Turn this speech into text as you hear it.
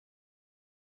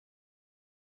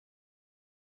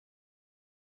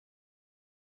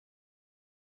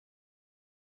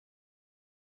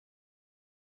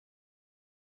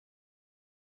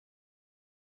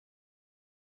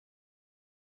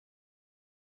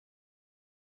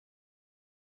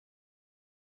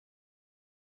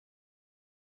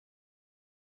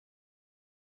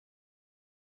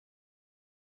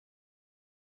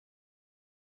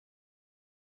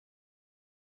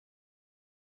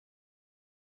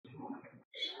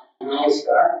Now we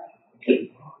start.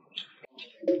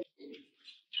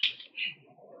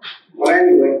 Well,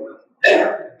 anyway,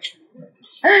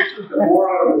 the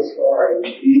moral of the story: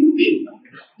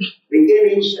 begin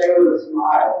each day with a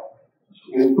smile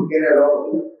and get it over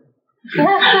with.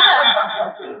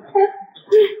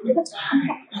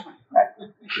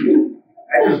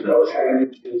 I just go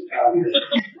saying this down here.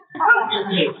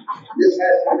 This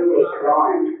has to do with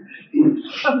drawing.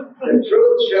 The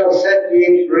truth shall set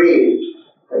ye free,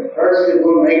 but first it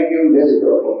will make you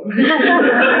miserable.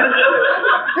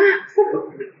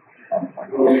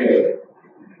 Okay.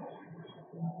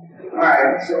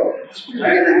 Alright, so I'm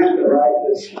going to have to write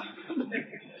this.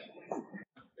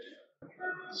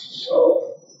 So,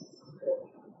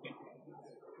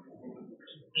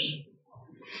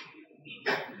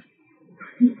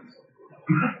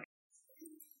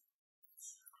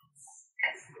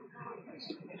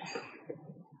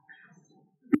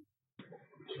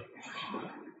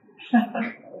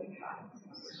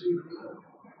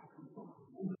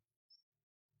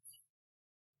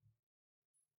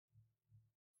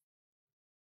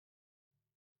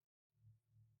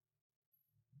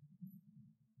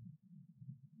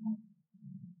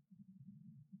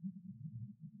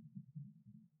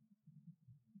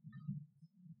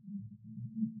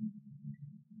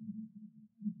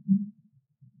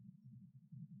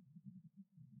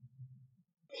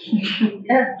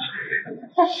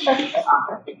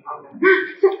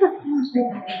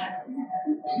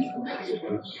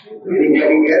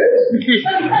 anybody get it?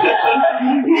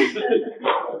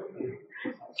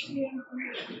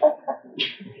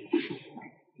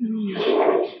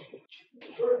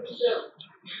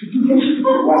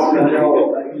 What's the goal?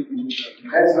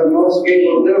 That's what most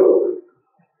people do.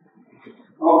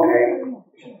 Okay.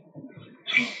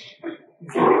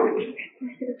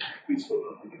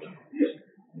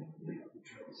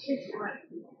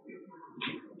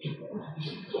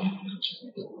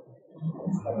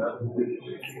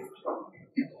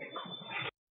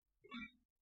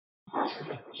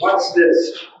 What's this?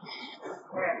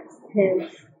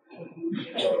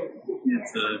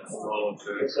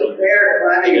 It's a bear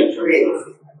climbing a tree.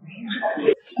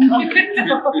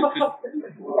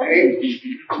 Okay?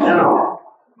 Now,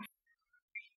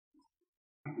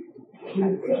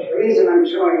 the reason I'm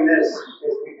showing this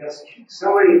is because so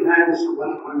many times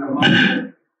when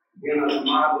the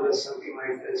model is something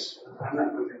like this, I'm not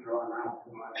going to draw it out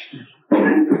too much.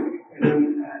 And then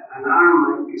an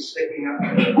arm might be sticking up to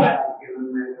the back, and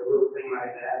a little thing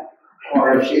like that. Or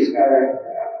if she's got an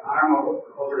arm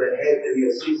over the head, then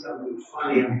you'll see something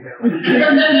funny up there.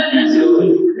 So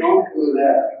don't do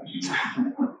that.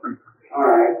 All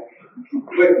right.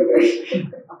 Quickly.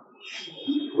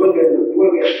 We'll get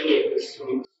through this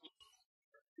soon.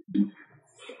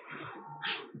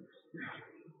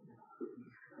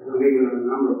 I'm leaving a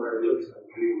number where it looks like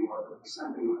anymore, but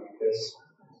something like this.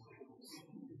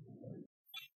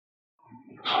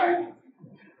 All right.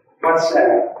 What's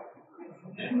that?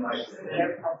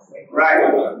 Right.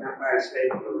 Empire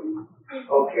State Building.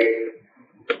 Okay.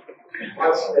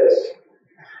 What's this?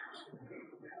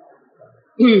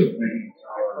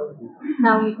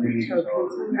 Now we can show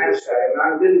That's right. I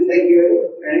didn't think you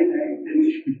anything. Didn't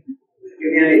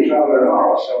give you any trouble at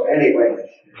all. So anyway.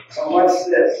 So what's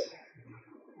this?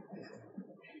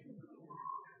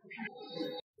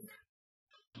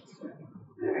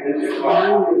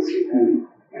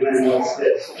 And then what's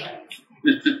this?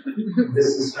 This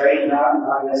is straightened out,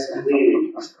 now this is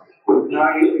leading. Now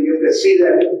you can see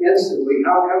that instantly.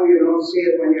 How come you don't see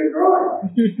it when you're drawing?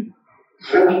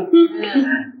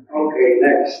 Okay,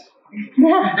 next. I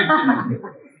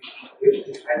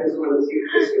just want to see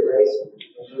this erase.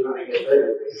 I want to get rid of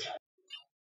this.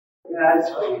 Yeah, that's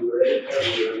pretty good.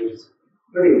 It's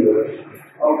pretty good.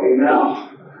 Okay, now.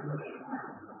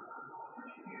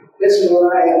 This is what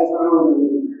I have found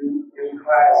in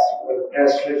class for the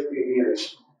past 15 years.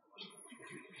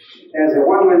 There's a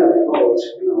 1 minute pose,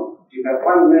 you got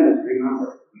 1 minute, remember.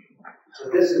 So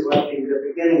this is what the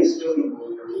beginning student will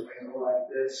do. They go like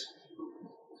this.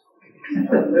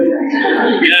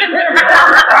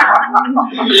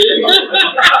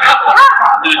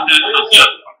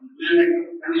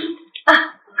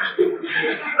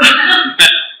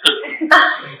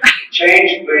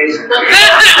 Change, please.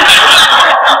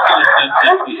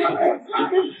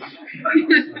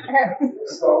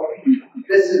 So,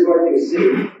 this is what you see.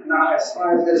 Now, as far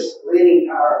as this leaning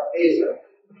tower phaser,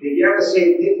 did you ever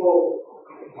see people,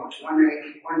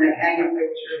 when they hang a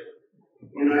picture,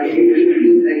 you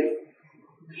take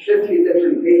 50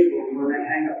 different people, when they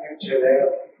hang a picture,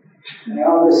 they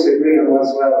all disagree on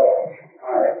what's level.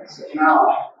 All right, so now,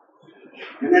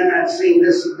 and then I've seen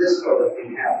this sort of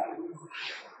thing happen.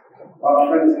 Well,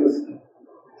 for instance,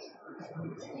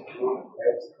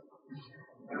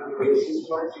 this is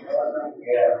what you have.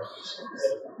 Yeah.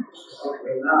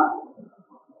 Okay, now,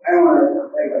 I want to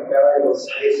take a variable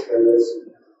space for this.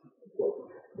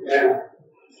 Yeah.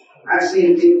 I've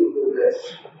seen people do this.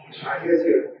 Here's a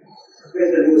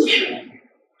new thing.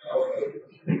 Okay.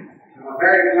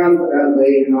 Very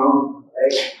confidently,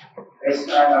 they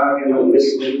start out,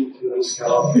 listening to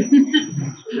themselves. And then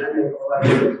they go like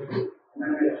this. And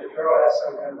then if the girl has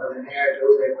something with an hairdo,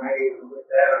 they might even put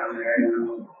that on there, And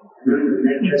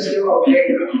then they're still okay,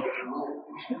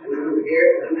 And then here,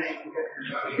 and then they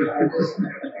get like this. I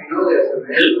know there's a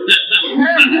man.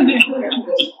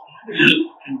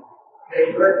 They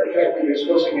heard the fact that you're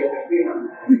supposed to get the feet on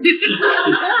that.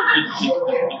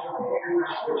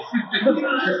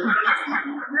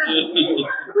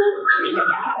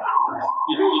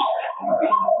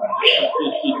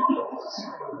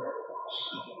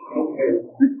 Okay.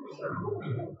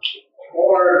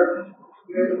 Or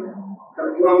the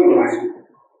plumb line.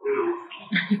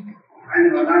 I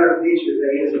know a lot of teachers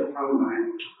that use the plumb line.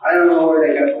 I don't know where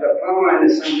they got the plumb line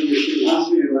is something you see once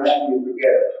in your life and you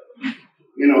forget it.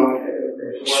 Or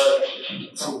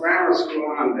from grammar school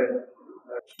on, the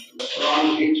wrong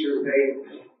teachers,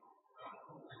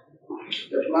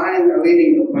 the blind are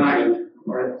leading the blind,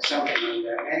 or something like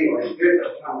that. Anyway, here's the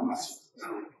plumb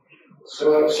line. So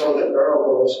the girl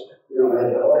goes, it's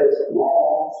a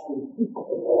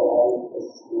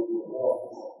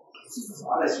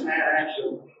all this mad action.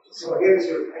 So here's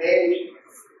your page.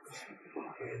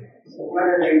 So what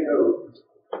do?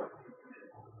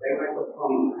 They like a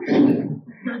plumb line.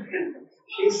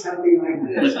 She's something like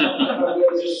this. So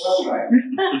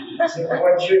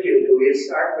what should you do? You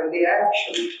start with the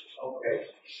action. Okay.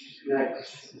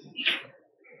 Next.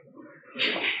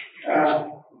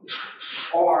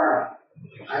 Or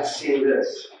I've seen this.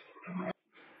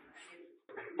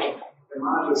 The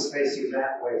model is facing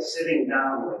that way, sitting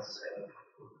down, let's say.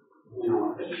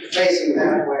 Facing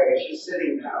that way, she's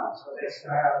sitting down. So they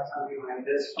start out something like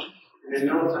this. And in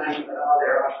no time at all,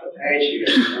 they're off the page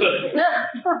again.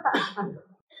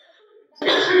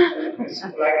 It's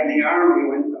like in the army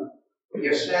when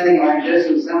you're standing like this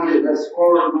and somebody does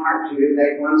forward march, you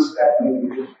take one step and you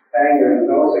bang your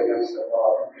nose against the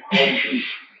wall.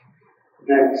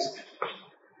 Next.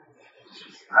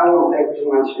 I won't take too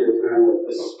much of your time with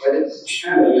this, but it's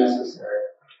kind of necessary.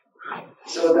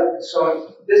 So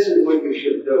this is what you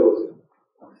should do.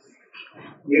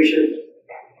 You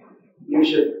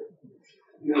should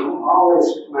always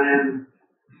plan.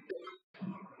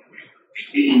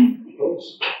 Oops.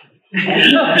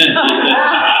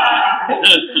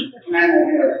 Plan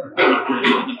ahead.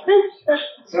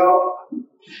 So,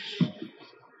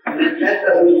 and if that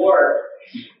doesn't work,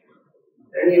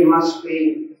 then you must be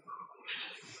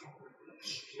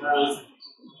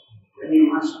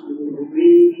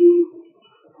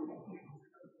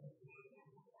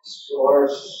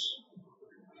source.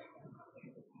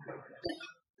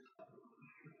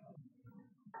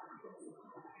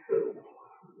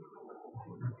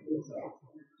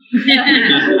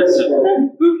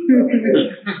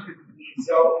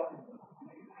 So,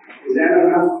 is that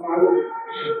enough fun?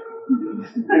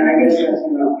 I guess that's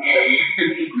enough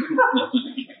fun.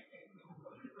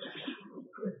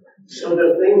 So the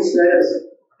thing says,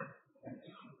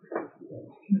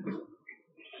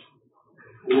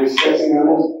 am I stepping on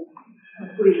it?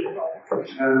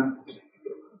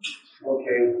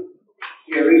 Okay.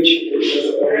 Here, reach in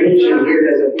here,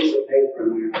 there's a piece of paper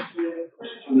in here.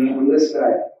 On this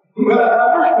side. That's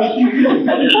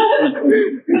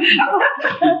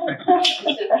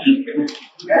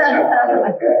not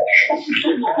okay.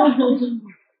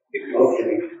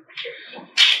 Okay.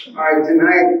 All right,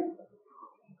 tonight,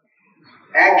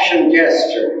 action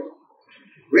gesture,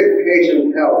 rib cage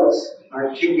and pelvis,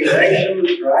 articulation,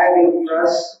 driving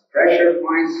thrust, pressure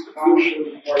points, function,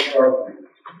 or shortening.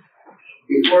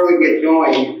 Before we get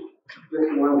going,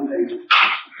 just one thing.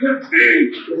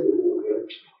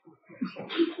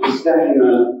 I'm stepping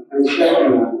on it.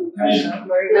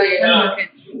 No, you're not. Okay.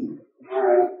 All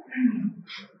right.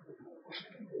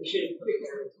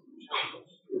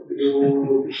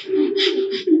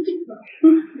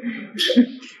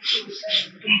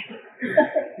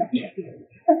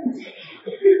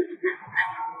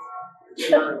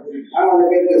 I want to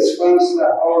get this fun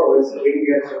stuff over with so we can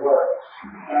get to work.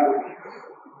 I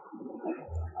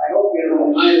hope you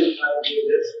don't mind if I do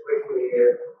this quickly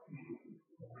here.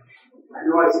 I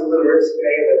know it's a little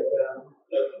risque,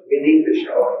 but we need to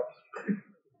show it.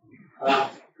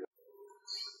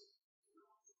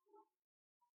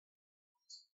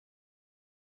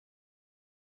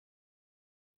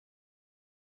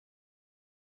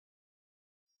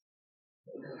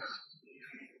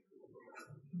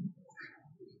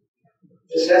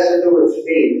 This has to do with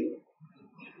feet,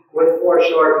 with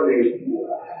foreshortening.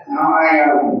 Now I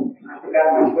forgot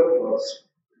my footbooks.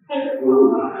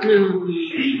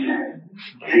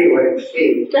 Anyway,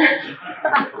 feet.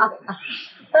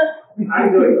 I'm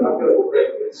doing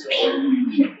quickly, so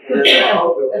and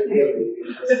I'll do it daily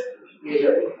because these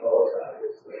are the clothes,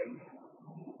 obviously.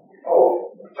 Oh,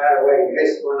 by the way, you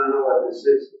guys want to know what this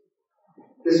is?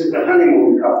 This is the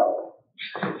honeymoon couple.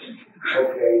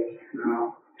 Okay,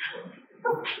 now.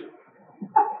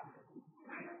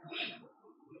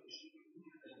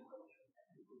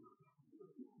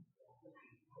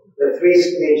 The 3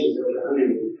 stages of the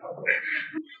honeymoon couple.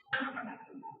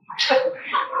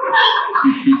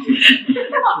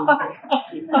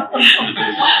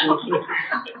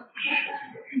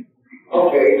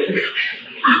 Okay.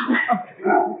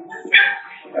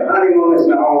 The honeymoon is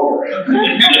now over. Did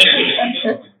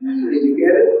you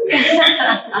get it?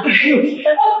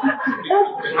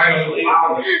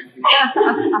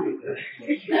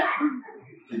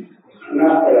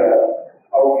 Enough of that.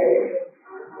 Okay.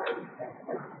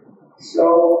 So,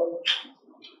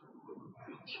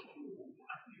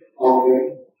 okay.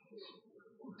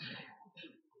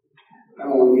 I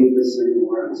won't need this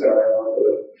anymore. I'm sorry, I'll do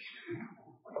it.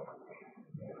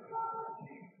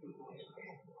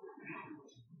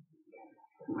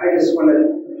 I just want to,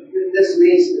 this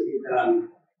needs to be done.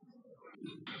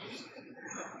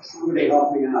 Somebody help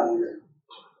me out here.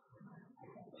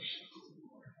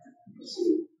 Let's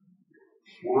see.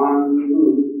 1,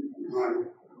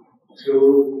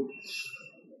 2,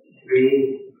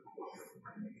 3,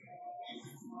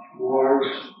 4,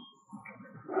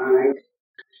 5,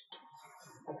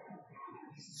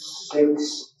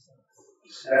 6,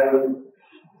 7,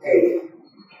 8.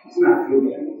 It's not too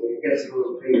bad. It gets a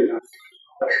little bigger now.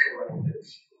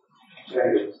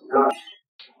 Now,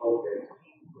 okay.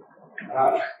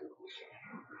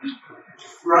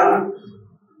 Front,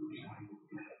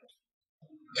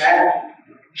 back,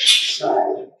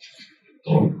 side.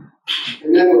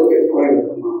 And then we'll get going with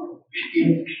the model.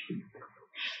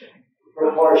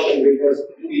 Proportion, because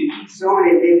so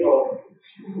many people,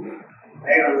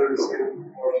 they don't understand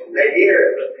proportion. They hear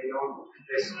it, but they don't,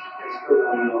 they still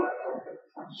don't know it.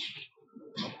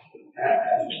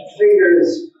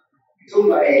 Figures 2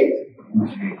 by 8.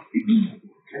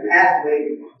 An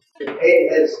athlete is 8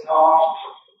 heads tall,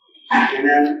 and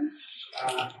then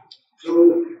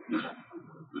 2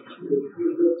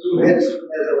 heads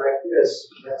together like this.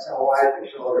 That's how wide the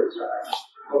shoulders are.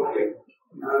 Okay.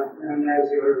 And as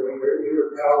your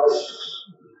pelvis,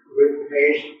 rib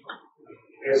cage,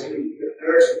 as the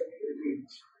first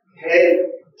head,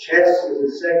 chest is the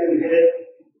second head.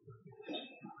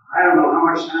 I don't know how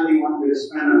much time you want me to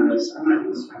spend on this. I'm not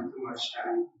going to spend too much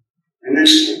time. And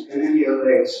then your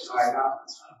legs.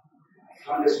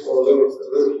 I'll just go a little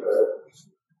further.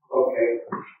 Okay.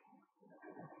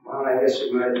 Well, I guess you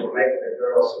might as well make it a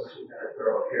girl, so she's got a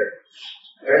girl here.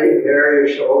 There are your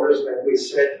shoulders, like we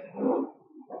said. On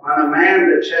a man,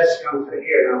 the chest comes to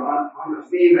here. Now, on a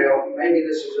female, maybe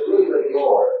this is a little bit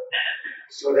lower,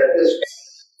 so that this.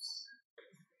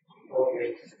 Okay.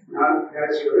 Now,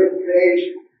 there's your rib cage.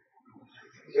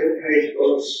 Rib cage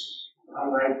goes on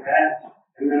like that,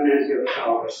 and then there's your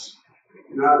pelvis.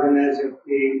 Now, then there's your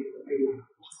feet.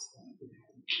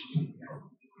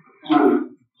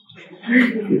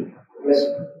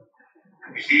 Listen.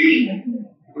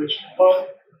 Which part?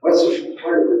 What's the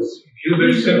part of this?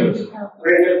 Cubic symbol.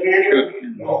 Greater canter?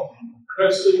 No.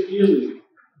 Crescent kneeling.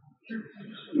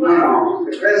 No,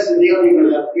 the crescent kneeling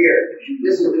was up here.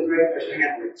 This is the greater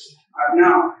canter.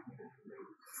 Now,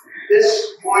 this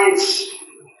points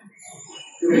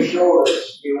to the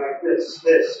shoulders. Be like this.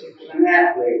 An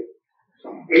athlete.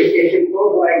 If it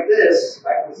goes like this,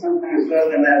 like it sometimes does,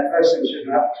 then that person should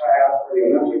not try out for the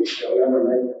Olympics. They'll never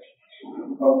make it.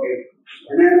 Okay.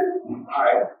 And then, all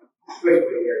right,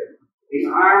 quickly here. The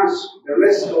arms, the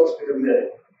wrist goes to the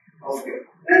middle. Okay.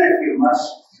 Then if you must,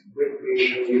 quickly,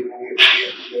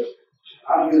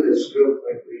 I'll do this real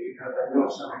quickly because I know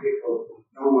some people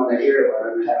don't want to hear what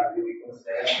I'm having because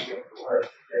they have to get to work.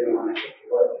 They don't want to get to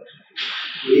work.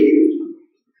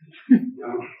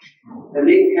 The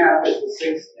kneecap is the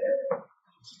 6th head.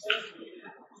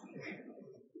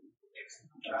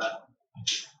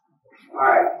 All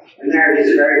right, and there are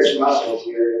these various muscles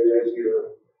here. There's your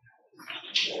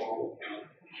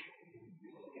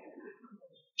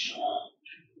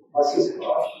what's this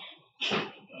called?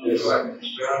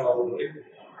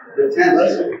 The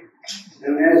tendons.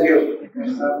 And there's your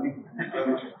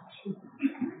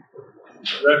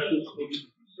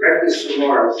rectus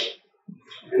femoris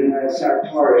and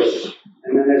sartorius.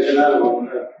 And then there's another one,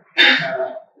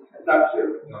 adductor.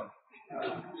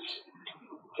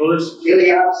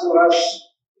 iliopsoas,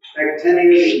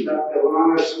 actinius,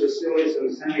 abdominis, facilis, and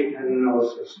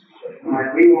semitendinosus. All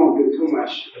right, we won't do too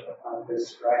much about this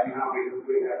right now because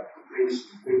we have things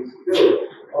to do.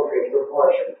 Okay,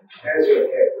 proportion. There's your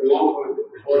head. We won't go into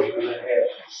proportion of the head.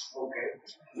 Okay.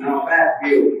 Now back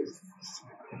view.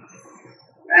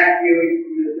 Back view,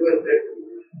 you do it differently.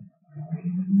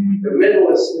 The middle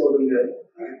is still the middle.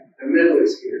 Right? The middle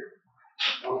is here.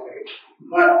 Okay.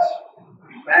 But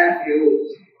back view,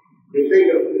 you think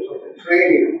of the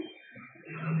cranium.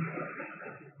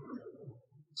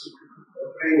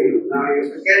 Now you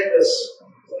forget this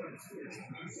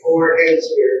four heads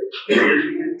here,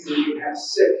 and you have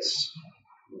six.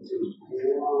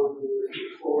 1,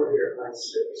 4 here, that's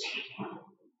 6.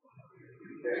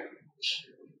 Okay.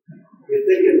 You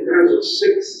think in terms of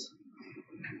 6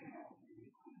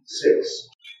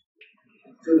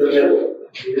 to the middle.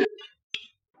 Yeah.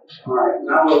 All right,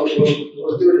 now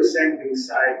we'll do the same thing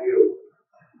side view,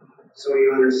 so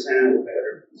you understand it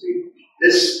better. See,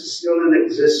 this is still in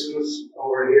existence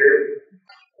over here,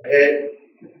 head,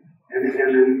 and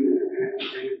your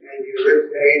rib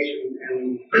cage and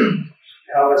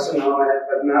pelvis and all that.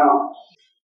 But now,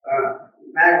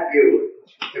 back view,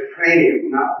 the cranium.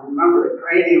 Now remember, the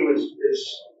cranium is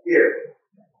here,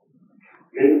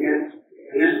 and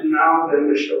then now then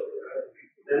the shoulder.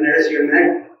 Then there's your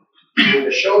neck, and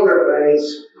the shoulder blades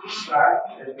start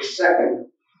at the second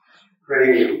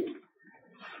cranium.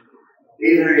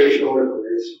 These are your shoulder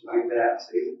blades, like that,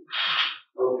 see?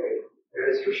 Okay,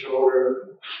 there's your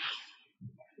shoulder.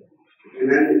 And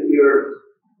then your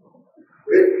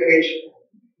rib cage,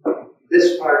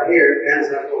 this part here ends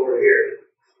up over here.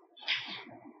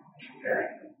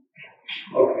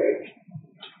 Okay.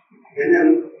 And then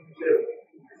the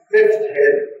fifth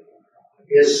head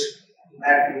is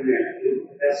back in there.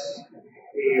 That's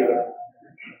the,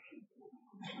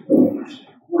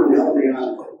 one help me on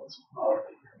the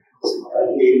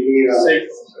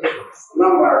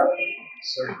lumbar.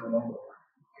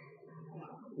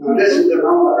 Now this is the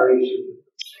lumbar region.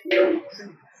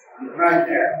 Right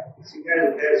there. See,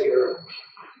 there's your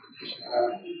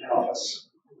pelvis,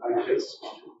 like this.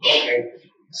 Okay.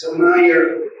 So now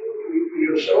your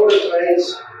shoulder blades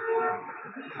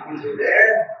come to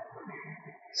there.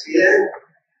 See that?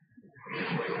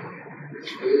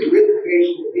 The rib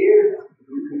cage here.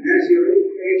 And there's your rib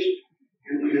cage.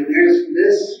 And there's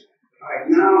this. Right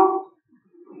now,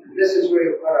 this is where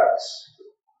your buttocks,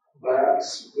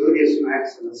 gluteus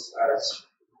maximus starts.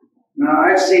 Now,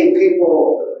 I've seen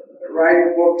people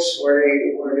write books where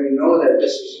they know that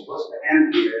this is supposed to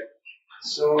end here.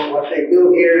 So what they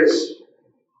do here is,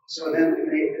 so then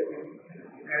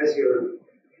there's your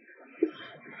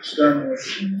sternal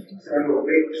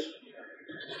ribs.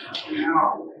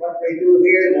 Now, what they do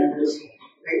here then is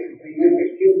they make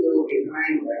a cubule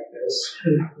behind like this.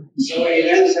 So it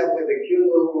ends up with a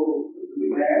cubule.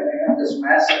 They have this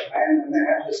massive hand and they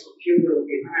have this cubule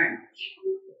behind.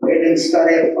 They didn't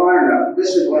study it far enough.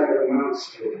 This is what it amounts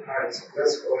to. All right, so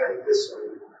let's go ahead this way.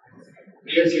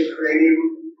 Here's your cranium.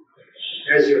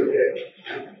 There's your head.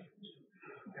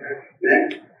 Neck,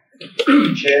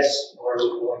 chest, or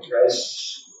breast,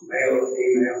 male or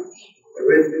female. The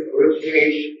rib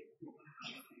cage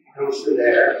comes to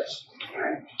there.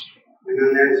 Right? And then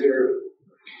there's your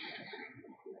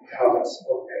pelvis.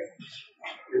 Okay.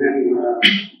 And then your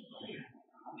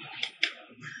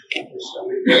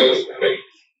stomach goes.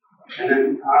 And then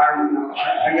arm,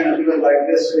 I'm going to do it like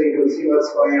this so you can see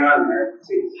what's going on there.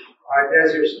 See, all right,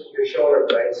 there's your shoulder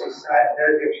blade. See,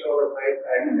 there's your shoulder blade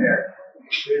back there.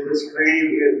 Here's this cranium,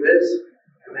 here's this,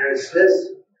 and there's this,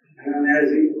 and then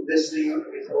there's this thing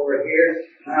is over here.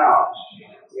 Now,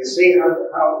 you see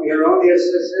how erroneous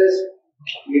this is?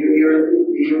 Your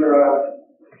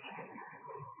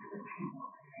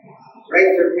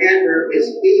right trochanter is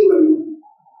even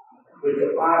with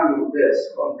the bottom of this.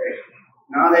 Okay.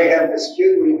 Now they have this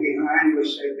cubule behind,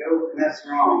 which they do, and that's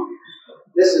wrong.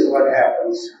 This is what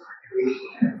happens.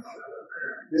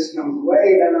 This comes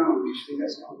way down. You see,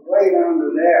 this comes way down to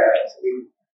there. See?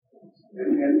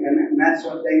 And that's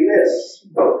what they miss.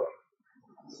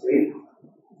 See?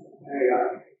 There you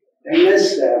are. They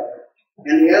miss that.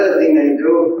 And the other thing they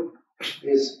do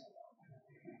is,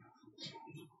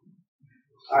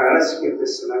 all right, let's skip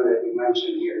this another that you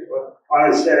mentioned here. Well,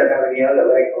 instead of having the other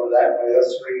leg go that way,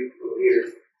 let's bring it through here.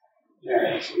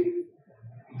 There, see?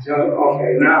 So,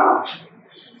 okay, now,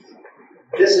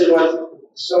 this is what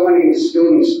so many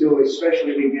students do,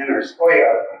 especially beginners. Oh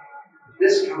yeah,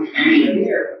 this comes from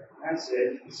here. That's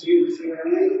it. See what I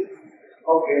mean?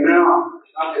 Okay, now,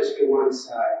 I'll just do one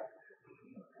side.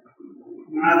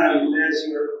 Now then, there's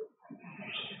your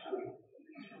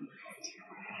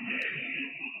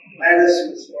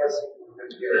Madison was forcing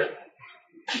here.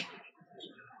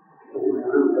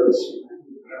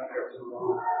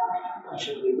 I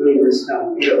should be doing this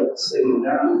down here, sitting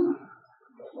down,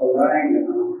 or lying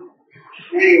down.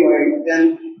 Anyway, then,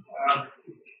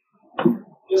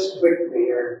 just quickly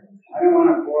here, I don't want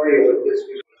to bore you with this.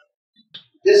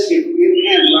 This, you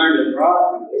can't learn to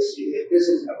draw from this. This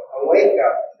is a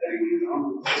wake-up thing, you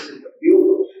know. This is the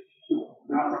bugle.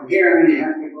 Now, from here, you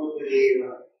have to go to the,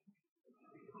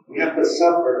 you have to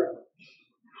suffer.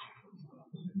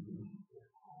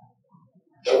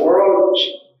 The world,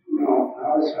 you know,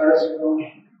 how does it go?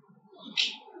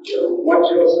 What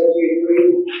shall set you free?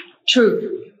 Truth.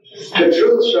 The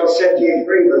truth shall set you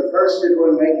free, but first it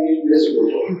will make you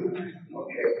miserable.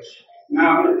 Okay.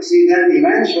 Now, see, then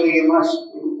eventually you must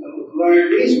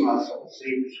learn these muscles.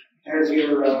 See, there's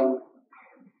your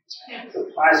the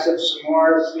biceps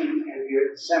femoris and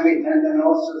your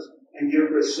semitendinosus and your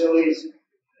gracilis.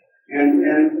 And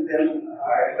then,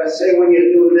 let's say when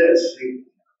you do this, see,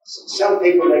 some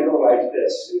people, they go like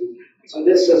this. See? So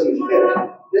this doesn't fit.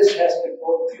 This has to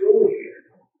go through here.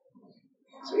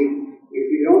 See, if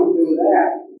you don't do that,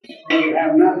 then you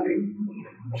have nothing.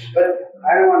 But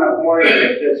I don't want to bore you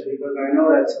with this because I know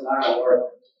that's a lot of work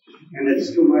and it's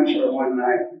too much for one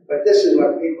night. But this is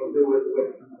what people do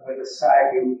with a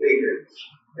side view figure.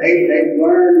 They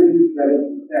learn that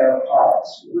there are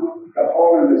parts, you know, the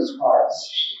whole in its parts.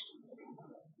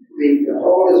 The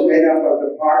whole is made up of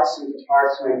the parts, and the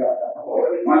parts make up the whole.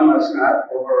 One must not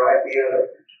override the other.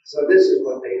 So this is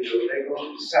what they do. They go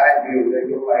side view. They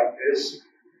go like this,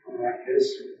 and like this,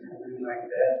 and like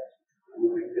that, and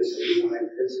like this, and like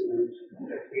this, and then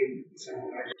their feet,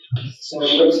 something like that. So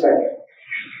it looks like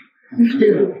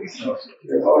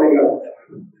they're holding up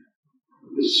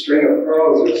a string of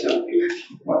pearls or something.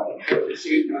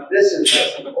 See, now this is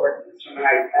what's important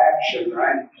tonight. Action,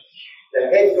 right? The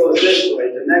head goes this way,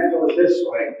 the neck goes this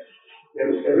way, the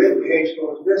rib cage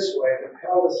goes this way, the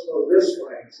pelvis goes this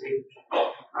way, see?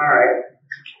 Alright,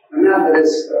 enough of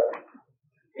this stuff.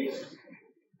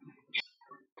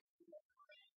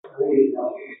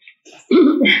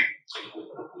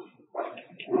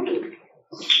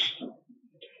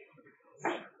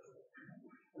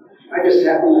 I just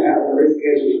happen to have the rib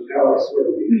cage and the pelvis with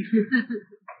me.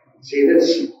 See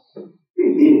this?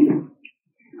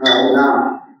 Alright, now.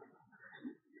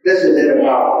 This is it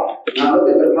about. Now look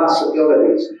at the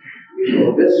possibilities. You go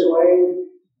this way,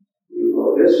 you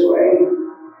go this way,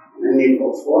 and then you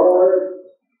go forward,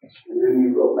 and then you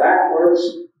go backwards,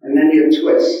 and then you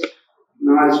twist.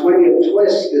 Now it's when you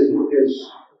twist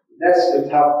that's the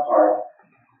tough part.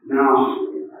 Now,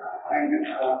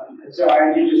 so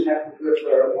you just have to do it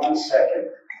for 1 second.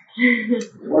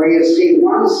 Where you see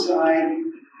one side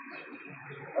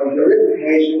of the rib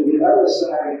cage and the other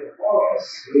side of the pelvis.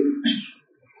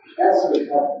 That's the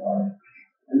tough part.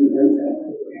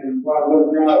 And while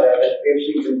we'll draw that, if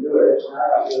she can do it, I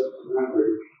just remember.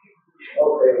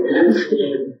 Okay, this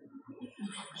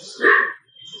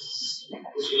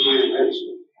is my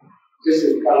invention. This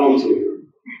is counting.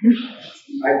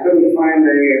 I couldn't find a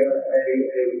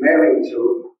mailing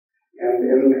tube. And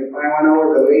when I went over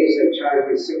the leaves, they charged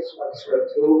me $6 for a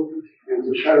tube. And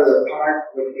to cut it apart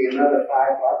would be another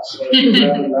 $5, so it's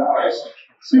 $11.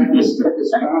 So I just took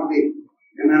this county.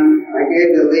 And then I gave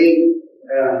the league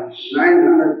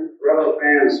 900 rubber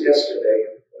bands yesterday,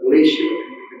 Alicia,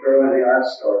 the girl in the art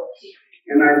store.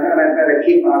 And I thought I'd better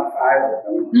keep on 5 of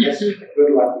them. That's a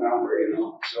good luck number, you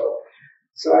know.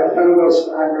 So I found those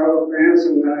 5 rubber bands,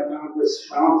 and then I found this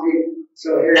fountain. So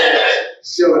here's the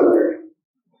cylinder.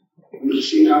 And you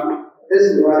see now, this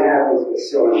is what happens with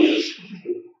cylinders.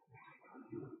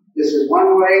 This is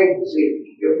one way.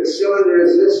 See, if the cylinder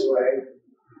is this way,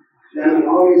 then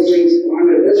all these things go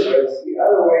under this way. It's the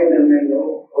other way, then they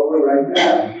go over like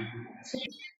that.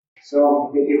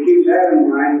 So if you keep that in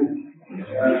mind,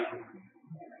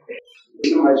 it's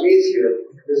so much easier.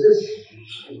 Does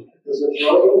it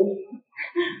throw you?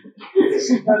 It's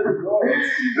not throw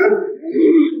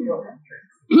you.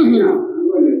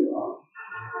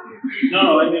 No,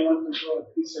 I didn't want to draw a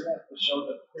piece of that to show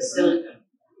the cylinder.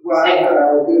 Well, I thought I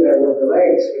would do that with the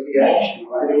legs, with the action.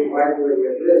 Why do it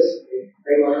with this?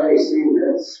 They've already seen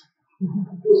this.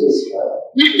 Who's this guy?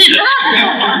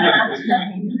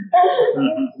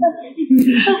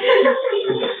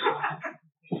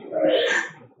 Right.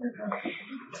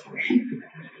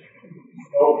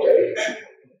 Okay.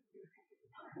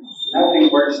 Nothing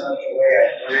works out the way I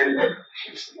planned it.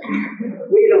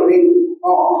 We don't even. Oh,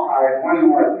 all right, one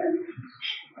more thing.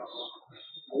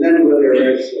 And then we'll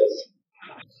erase this.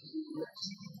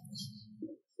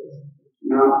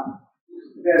 Now,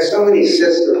 there are so many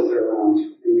systems around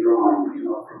in drawing, you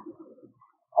know,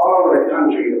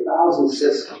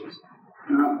 systems.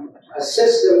 Now, a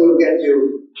system will get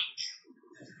you,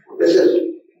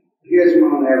 here's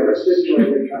Mount Everest, this is what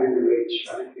you're trying to reach,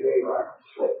 right? Here you are.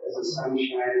 There's the sun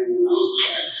shining,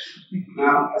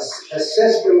 Now, a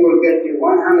system will get you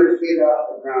 100 feet off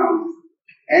the ground,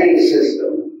 any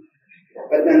system.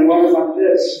 But then what about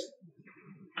this?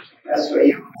 That's where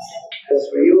you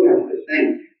have to think.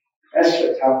 That's the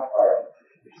tough part.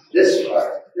 This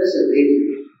is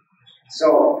easy.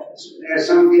 So there are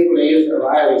some people that use the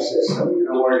Riley system,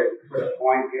 where they put a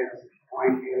point here,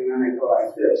 and then they go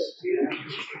like this.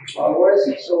 Well,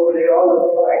 so they all look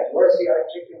alike. Where's the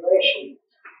articulation?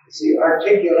 See,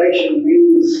 articulation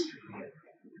means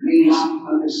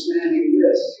understanding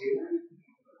this,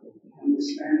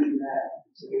 understanding that.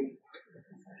 See?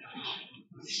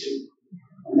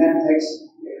 And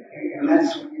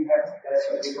that's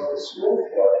what you go to school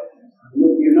for. And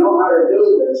if you know how to do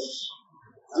this,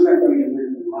 I'm not going to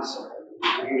invent the muscle.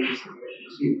 But if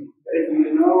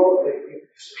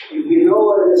you know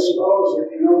where this goes,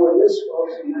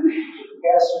 and then the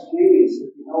gastrocnemius,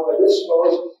 if you know where this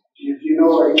goes, if you know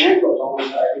where the ankle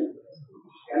bones are,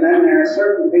 and then there are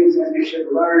certain things that you should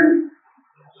learn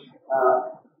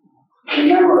and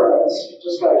memorize,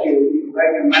 just like in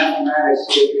mathematics,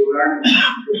 you learn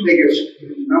the figures,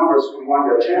 numbers from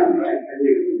 1 to 10, right? And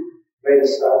you can lay the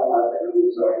stock market and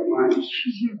lose all your money.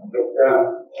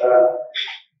 But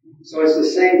so it's the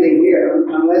same thing here.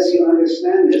 Unless you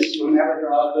understand this, you'll never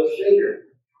draw a good figure.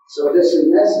 So this is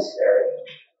necessary.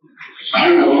 I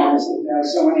know there are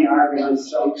so many arguments.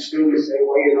 Some students say,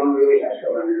 "Well, you don't really have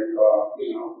to learn to draw,"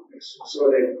 so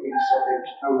they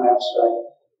become abstract.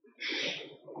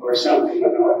 Or something,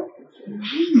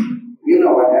 You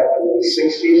know what happened in the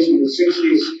 60s? In the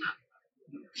 60s,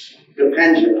 the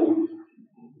pendulum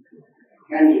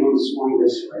swung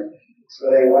this way. So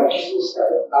they watched this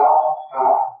started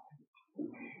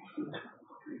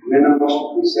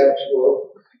minimal, conceptual,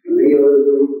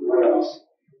 realism, what else?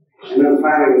 And then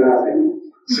finally nothing.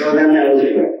 So then there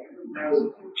was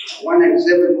one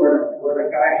exhibit where the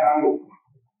guy hung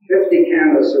 50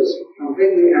 canvases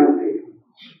completely empty.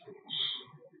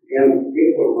 And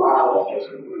people marvel at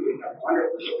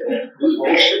wonderful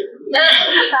motion.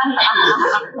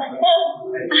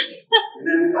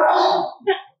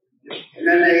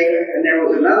 And there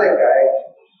was another guy,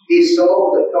 he sold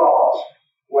the thought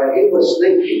what he was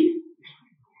thinking,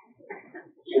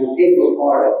 and people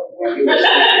bought it what he was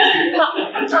thinking.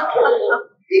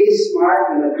 He's smart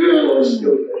and the people are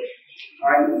stupid. All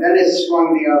right, then it swung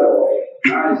the other way.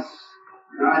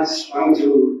 Now it's swung to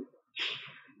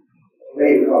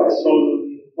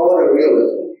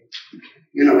photorealism.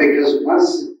 Because once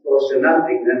it goes to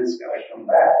nothing, then it's got to come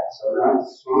back. So now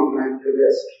it's swung back to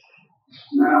this.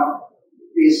 Now,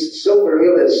 these super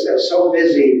realists are so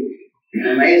busy and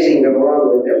amazing the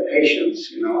world with their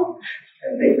patience, and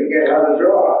they forget how to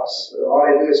draw. So all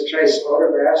they do is trace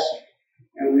photographs,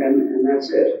 and that's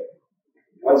it.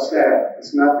 What's that?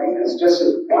 It's nothing. One is just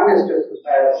as bad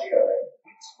as the other.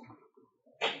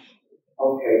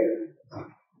 Okay.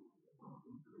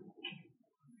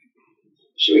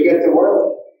 Should we get to work?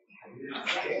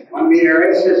 Want me to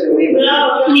erase this and leave it?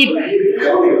 No, don't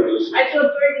erase it. I feel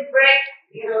pretty break.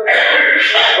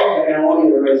 Okay, I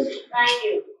won't erase it. Thank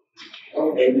you.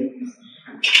 Okay.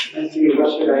 Let's see, what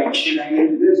should I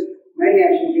use this? Maybe I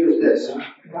should use this, huh?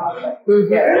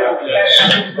 Yeah.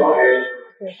 Okay.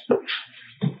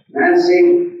 Nancy,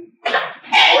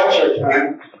 what's your time?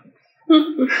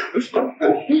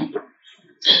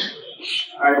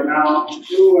 All right, now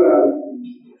do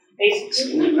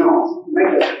no,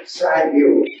 make a side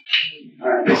view. All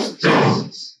right, this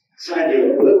side view,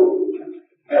 a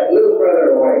little further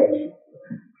away.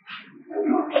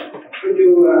 Could you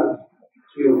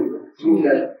move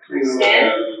that thing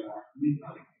over?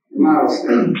 Model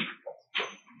stand.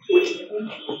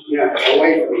 Yeah,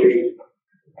 away from me.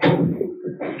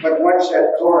 But watch that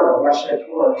cord. All right.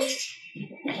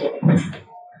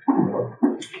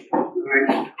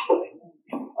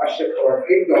 Watch the cord.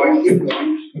 Keep going.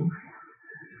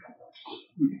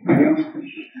 Right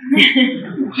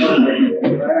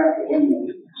out the window.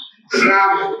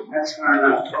 Stop. That's far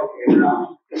enough. Okay, now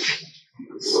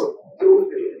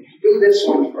do this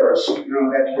one first.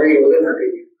 That real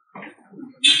liberty.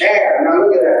 There. Now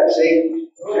look at that.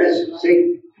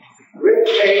 See? Rib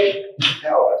cage,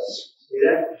 pelvis. See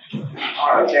that?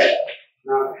 All right, there.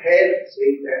 Now head.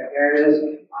 See there it is.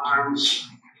 Arms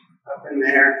up in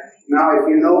there. Now if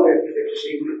you know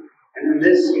and then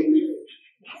this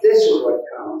is what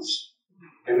counts.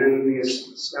 And then the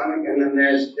stomach, and then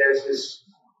there's this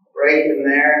break in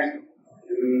there,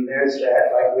 and there's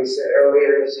that, like we said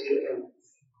earlier,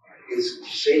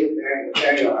 See,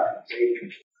 there you are. See?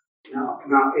 Now,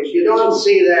 if you don't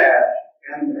see that,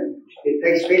 and it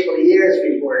takes people years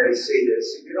before they see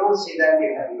this, if you don't see that,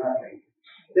 you have nothing.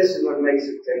 This is what makes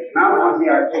it take. Now on the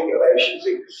articulation,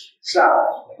 see,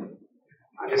 stop.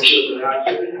 I just do it out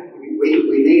here. We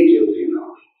need you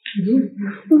know.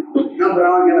 No, but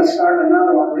I'm going to start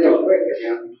another one real quick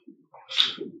again.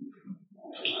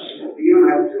 You don't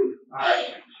have to. All right.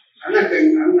 I'm not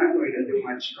going to do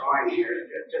much drawing here.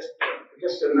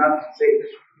 Just enough to see.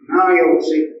 Now you'll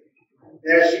see.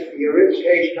 There's your rib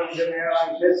cage comes in there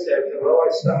like this. There's the lower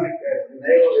stomach. There's the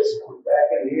navel. This comes back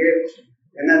in here.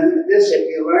 And then this, if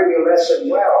you learn your lesson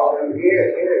well, then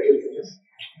here you can just,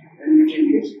 and you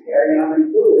can just carry on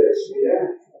and do this. See that?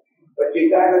 But if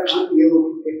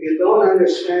you don't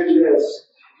understand this,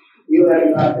 you have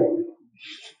nothing.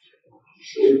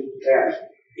 See there.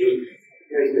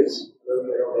 Here's this little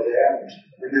bit over there.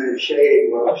 And then the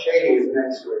shading. Well, shading is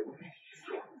next week.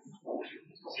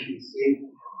 See?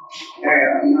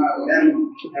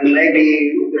 And maybe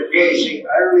the finishing. I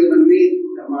don't even need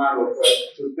the model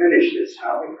to finish this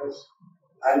now because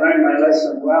I learned my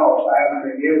lesson well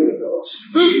 500 years ago.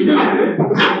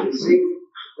 You see?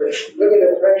 But look at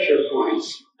the pressure points.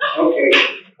 Okay.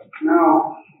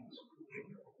 Now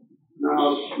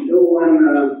do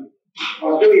one.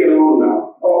 I'll do your own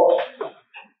now. Oh.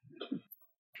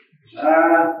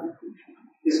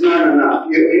 It's not enough.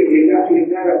 You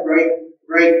gotta break,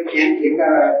 and you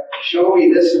gotta show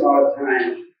me this all the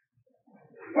time.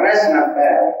 Well, that's not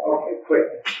bad. Okay, quick.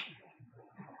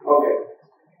 Okay.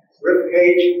 Rib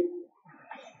cage,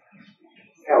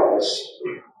 pelvis.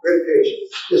 Rib cage,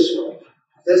 this way.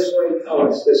 This way,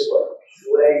 pelvis, this way.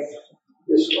 Leg,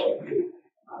 this way.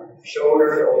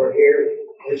 Shoulder over here,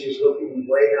 which is looking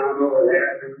way down over there.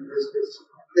 And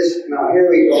this. Now, here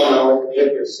we go now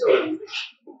with your cylinder.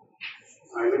 All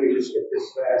right, let me just get this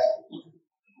fast.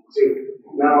 See,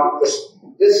 now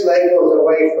this leg goes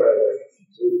away further.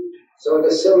 See? So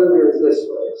the cylinder is this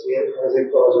way, see, as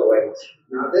it goes away.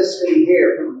 Now this thing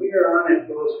here, from here on, it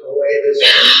goes away this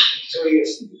way. So you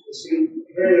see,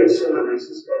 here are your cylinders.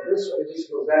 This goes this way, this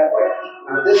goes that way.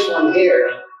 Now this one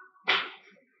here,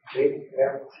 see,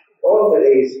 both of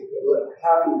these,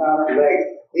 top and bottom leg,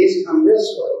 these come this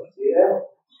way. See that?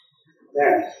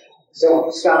 There. So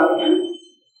stop.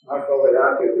 I'll go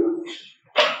without you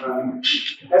now.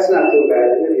 That's not too bad,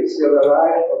 is it? You're still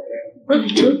alive? Okay.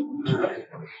 Right.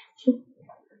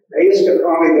 They used to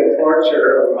call me the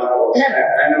torturer of models. I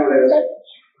know there's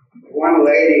one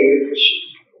lady,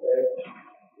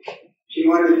 she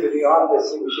went into the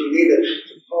office and she needed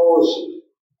to pose.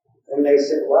 And they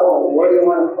said, well, where do you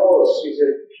want to pose? She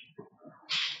said,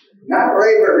 not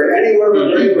Rehberger, anywhere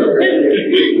but Rehberger.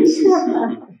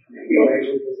 Anyway,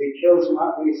 because he kills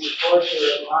models, he's the torturer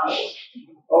of models.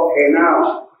 Okay,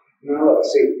 now look,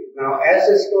 see, now as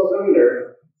this goes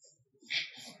under,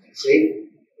 see,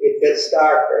 it gets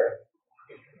darker.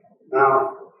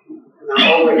 Now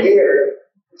over here,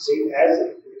 see,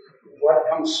 what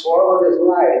comes forward is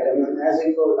light, and then as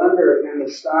it goes under again,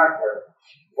 it's darker.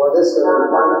 Well, this is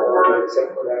important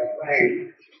except for that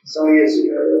plane. So you see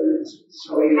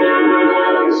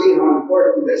how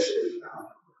important this is now.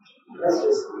 That's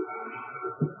just.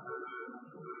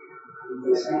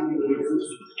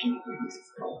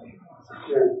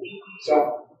 So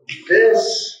this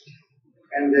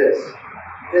and this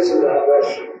is our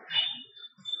lesson.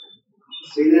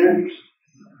 See that?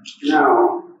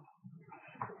 Now,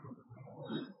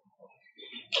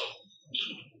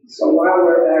 so while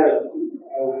we're at it,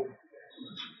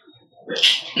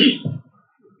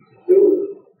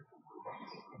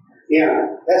 yeah,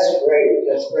 that's great.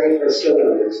 That's great for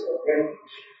cylinders, okay?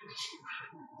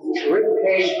 Rib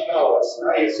cage pelvis.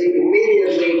 Now you see,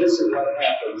 immediately this is what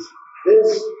happens. This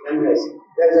and this.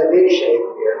 There's a V shape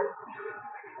here.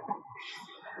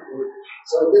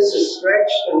 So this is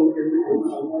stretched and there's a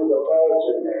bulge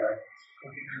in there.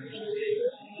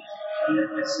 And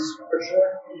this is for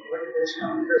short. This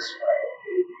comes this way.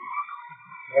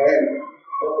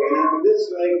 Okay, now this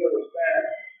leg goes back.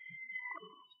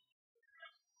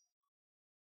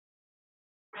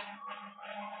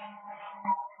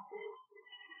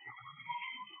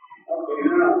 Okay,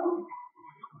 now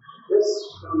that's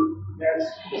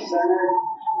the center.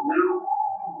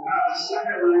 Now the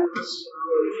center line is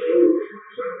through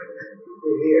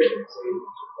here. See?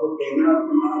 Okay, now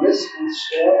this comes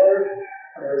forward.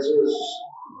 There's this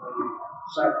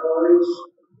sartorius.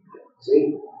 See?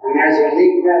 And there's a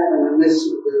kneecap, and then this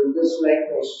leg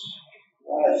goes,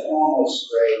 well, it's almost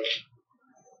straight.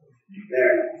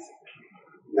 There.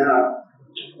 Now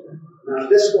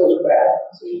this goes back.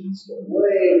 See? This goes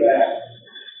way back.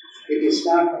 You can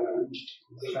stop it,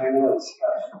 because I know it's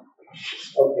tough.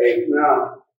 Okay,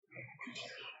 now,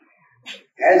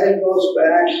 as it goes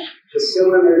back, the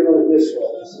cylinder goes this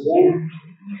way. See that?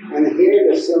 And here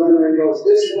the cylinder goes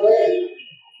this way,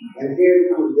 and here it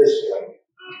comes this way.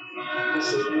 This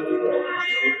is really good.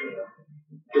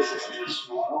 This is too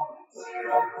small.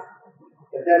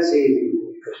 But that's easy.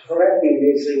 Correcting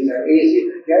these things are easy.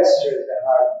 The gesture is the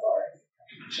hard part.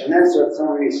 And that's what so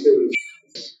many students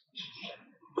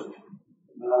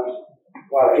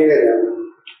well, here then.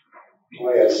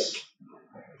 Oh, yes.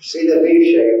 See the V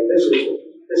shape? This is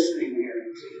this thing here.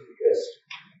 This.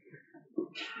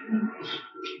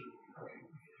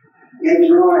 In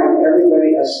drawing,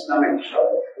 everybody has stomach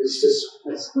trouble. It's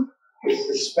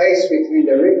the space between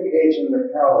the rib cage and the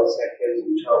pelvis that gives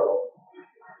you trouble.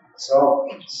 So, all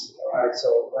right, so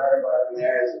right about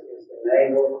there is the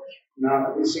navel.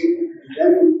 Now, you see,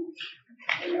 then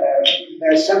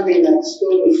there's something that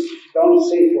students don't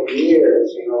see for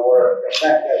years, or the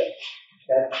fact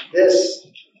that this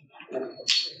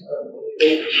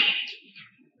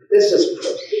is,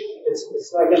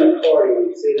 it's like an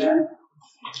accordion, see that?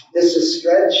 This is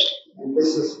stretched, and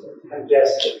this is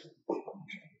congested,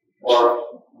 or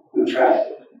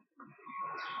contracted.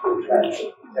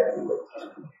 Contracted, technical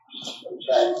term.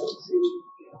 Contracted, see?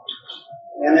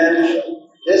 And then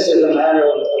this is a matter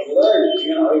of learning,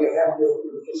 you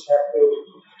just have to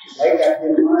make up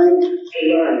your mind to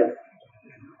learn it.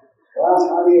 Well,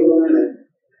 how do you learn it?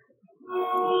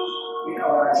 You know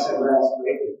what I said last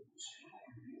week?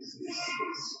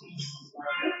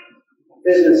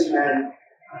 Businessman,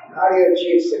 how do you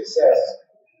achieve success?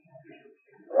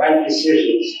 Right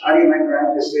decisions. How do you make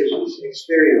right decisions?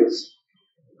 Experience.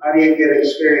 How do you get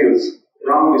experience?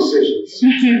 Wrong decisions.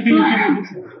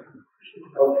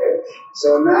 Okay. So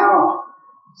now,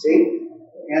 see,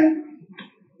 and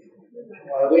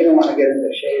well, we don't want to get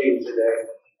into shading today.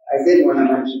 I did want to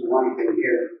mention one thing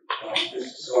here. This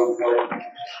is so important.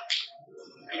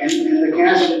 In the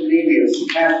gastrocnemius,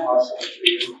 calf muscle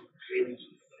treatment,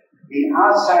 the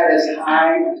outside is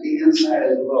high, the inside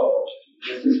is low.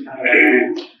 This is kind of an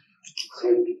angle.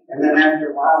 See? And then after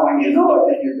a while, when you know it,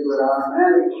 then you do it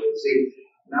automatically. See?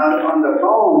 Now on the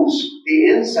bones, the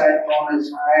inside bone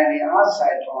is high and the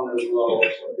outside bone is low.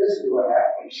 So this is what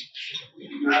happens.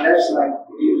 Now that's like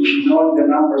knowing the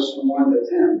numbers from 1 to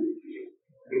 10.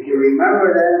 If you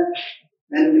remember that,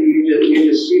 then you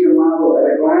just see the model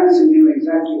at a glance and you know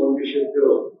exactly what you should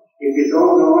do. If you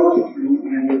don't know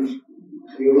it,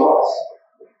 you lost.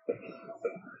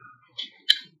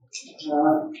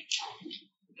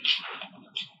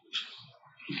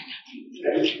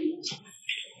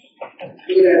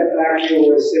 Do that back here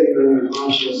where it's sitting on your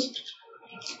haunches.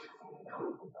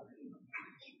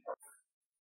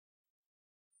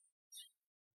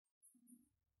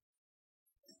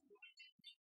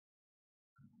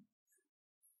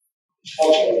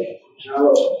 Okay, now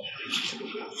look.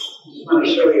 Let me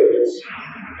show you this.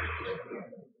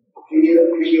 Can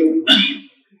you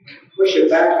push it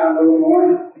back on a little more?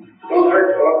 Don't hurt.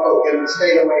 Can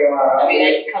stay the way you are. Maybe I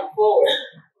can come forward.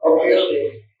 Okay. A little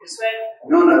bit. This way?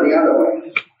 No, the other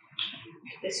way.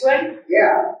 This way?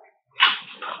 Yeah.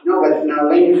 No, but now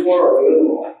lean forward a little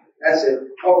more. That's it.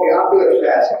 Okay, I'll do it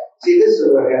fast. See, this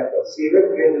is what happens. See,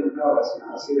 rib cage and pelvis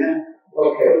now. See that?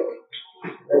 Okay.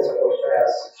 Let's go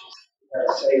fast.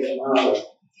 Let's save the model.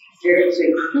 Here,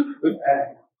 see.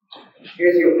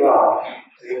 Here's your block.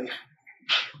 See?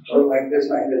 Go like this,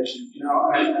 like this.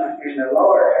 Now, in the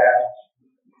lower half,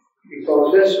 it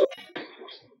goes this way.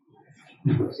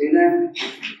 See that?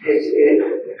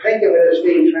 Think of it as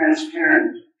being transparent.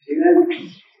 See that?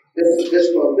 This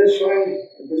goes this way,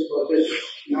 and this goes this way.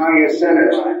 Now your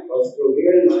center line goes through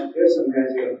here like this, and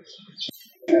there's your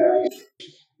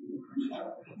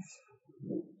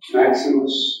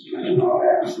maximus, and all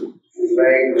that. The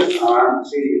leg, the arm.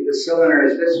 See, the cylinder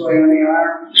is this way on the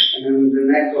arm, and then the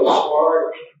neck goes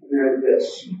forward, and there's this.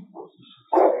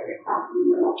 Okay.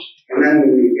 And then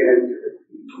when you get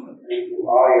into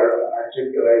all your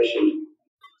articulation,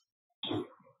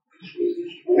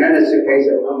 and then it's a case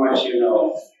of how much you know.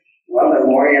 Well, the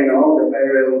more you know, the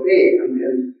better it'll be. And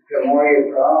the more you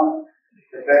draw,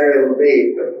 the better it'll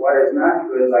be. But what is not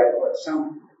good, like what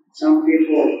some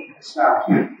people stop,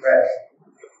 rest.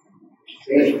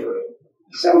 See?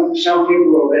 Some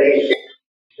people, they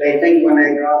think when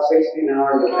they draw 16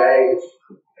 hours a day,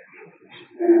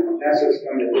 that's what's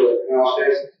going to do it. No,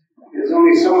 there's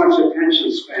only so much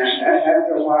attention span.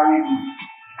 After a while,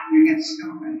 you get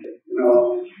stupid.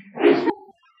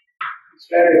 It's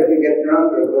better if you get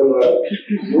drunk or go to a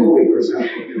movie or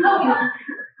something.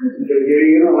 Because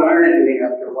you don't learn anything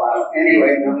after a while.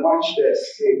 Anyway, now watch this.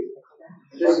 See,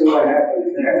 This is what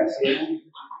happens there. See that?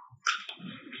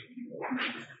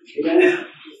 See that?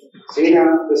 See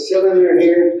now, the cylinder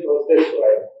here goes this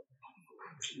way.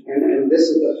 And this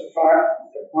is the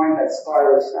point that's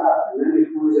farthest out. And then it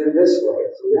comes in this way.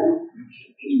 See that?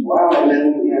 Well, and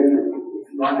then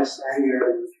if you understand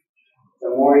the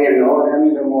more you know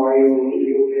them, the more you'll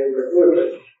be able to do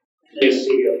it. But you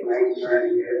see your mind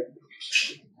turning here.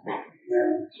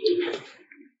 Yeah.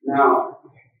 Now,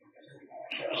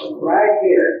 right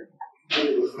here,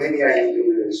 maybe I can do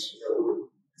this.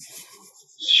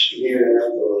 Smear it up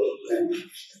a little bit.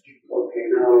 Okay,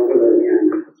 now we'll do it again.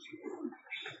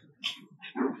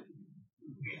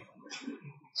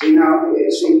 See now,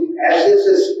 as this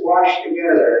is washed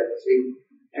together, see,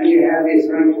 and you have these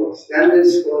wrinkles. Then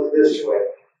this goes this way.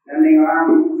 Then the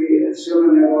arm, the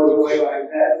cylinder goes away like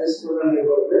that. This cylinder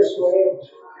goes this way.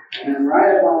 And then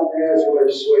right about there is where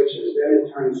it switches. Then it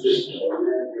turns this way. And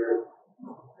then you're,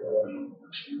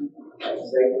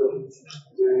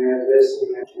 and there's this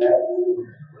and that.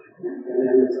 And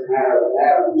then it's a matter of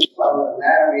anatomy. Well,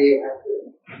 anatomy, you have to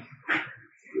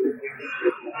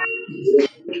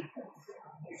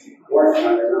work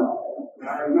on it.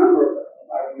 Now remember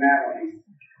about anatomy.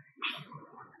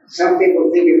 Some people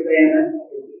think if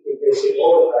they say,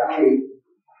 oh, if I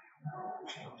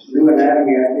knew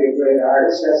anatomy, I'd be a great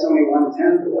artist. That's only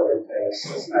 1/10 of what it takes.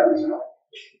 That's not enough.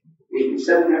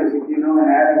 Sometimes if you know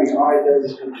anatomy, all it does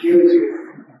is confuse you.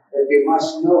 But you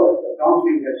must know it. But don't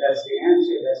think that that's the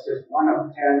answer. That's just one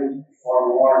of 10 or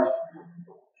more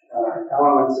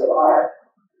elements of art.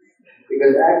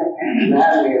 Because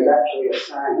anatomy is actually a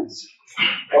science.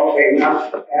 Okay,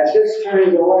 now, as this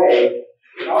turns away,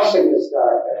 it also gets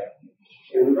darker.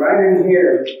 And right in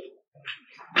here,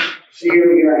 see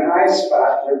your high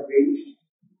spot would be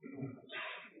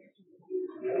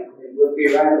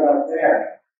right about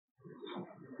there.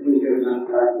 There's not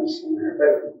darkness in there.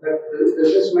 But does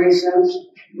this make sense?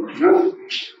 No?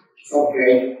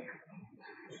 Okay.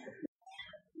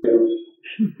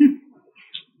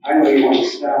 I know you want to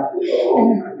stop and go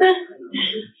home.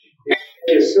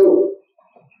 Hey, soup.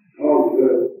 Oh,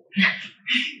 good.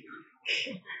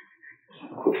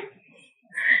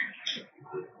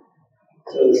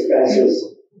 So this guy says,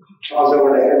 calls over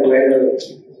the head waiter. The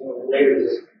waiter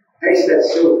says, taste that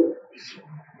soup.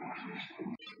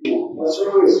 What's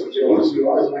wrong with you, Jones? You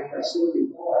always like that soup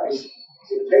before. He said,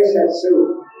 taste that soup.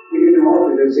 He didn't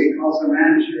order it. He calls the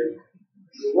manager.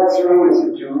 He said, what's wrong with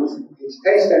you, Jones? He said,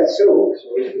 taste that soup. So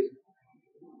he said,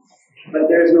 but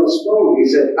there's no spoon. He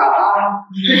said, aha.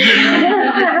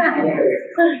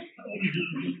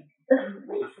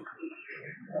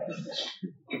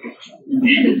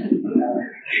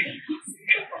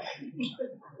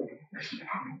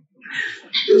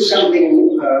 Do something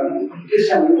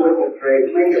with the trade,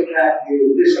 make it back to you,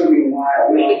 do something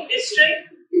wild. This straight?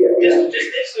 Yeah. Just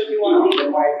this, or do you want the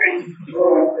mic, go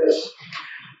like this.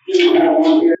 You don't have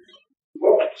one here.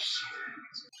 Whoops.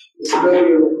 It's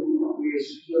really, we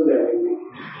still there. You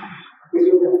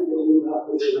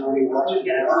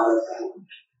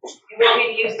want me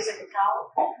to use this as a towel?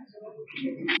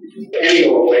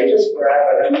 Anyway, just grab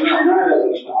it. Not as a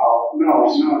towel. No,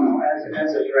 as a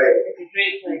drape. It's a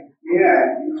drape plate.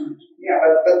 Yeah,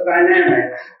 but dynamic.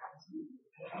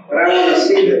 But I want to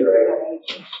see the drape.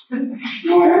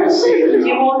 No, I want to see it. Do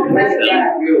you want the Make it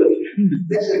back view.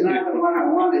 This is not the one I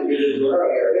wanted you to do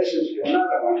earlier. This is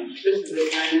another one. This is the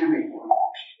dynamic one.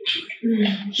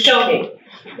 Show me.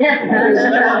 Make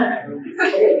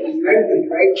the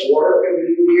drape work and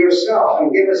do yourself and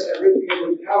give us everything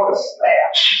you tell us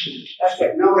that. That's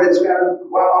it. No, but it's got to,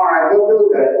 well, all right, we'll do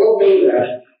that. We'll do that.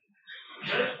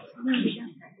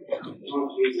 Oh,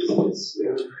 Jesus,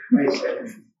 it's wait a second.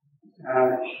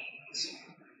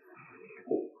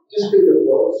 Just do the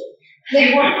clothes. Do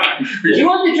you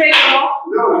want the drape off?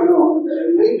 No,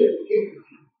 leave it. Keep it.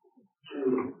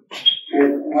 And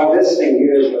well, this thing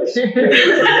here is what's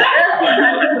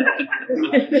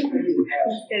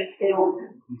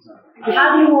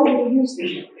How do you want me to use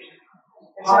these?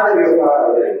 part of your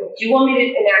body. Do you want me to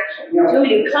in action? No. Do you want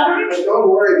me to cover But it? don't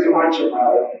worry too much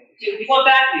about it. Do you want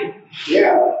back view?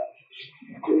 Yeah,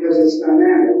 because it's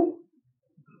dynamic.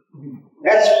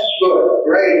 That's good.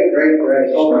 Great. Okay,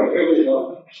 here we go.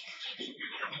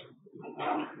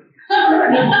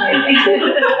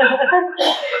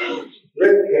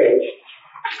 Rib cage.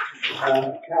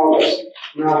 Pelvis.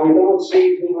 Now we don't see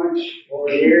too much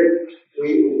over here.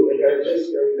 There's this.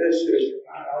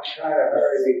 I'll try to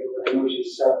hurry because I know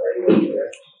she's suffering over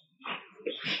there.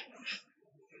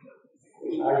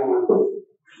 I don't want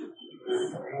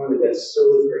to get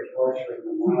sued for torturing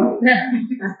the mom.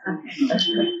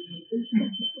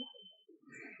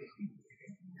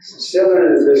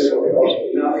 cylinder is this way.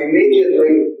 Okay. Now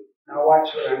immediately, now watch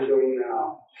what I'm doing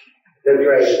now. The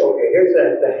drape. Okay, here's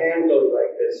the hand goes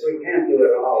like this. We can't do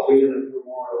it all. We're going to do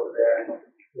more over there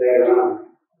later on.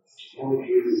 Oh,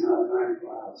 Jesus, how time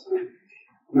flies.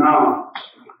 Now,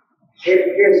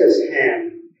 here's his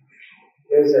hand.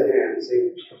 Here's the hand,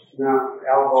 see? Now,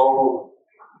 elbow,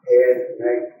 head,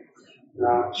 neck.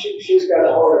 Now, she's got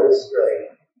a hold of this straight.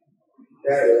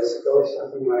 There it is. It goes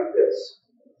something like this.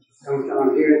 Comes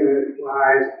down here and then it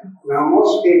flies. Now,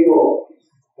 most people,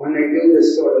 when they do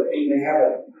this sort of thing, they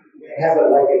have it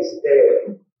like it's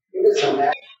dead. Give it some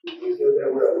action. You do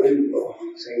that with a wind blow,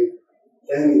 see?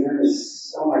 Then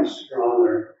it's so much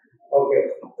stronger. Okay,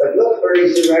 but look for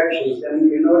these directions. And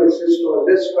you notice this goes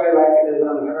this way like it is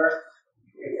on her.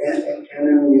 And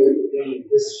then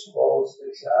this folds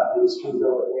this out, and this comes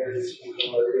over here, this comes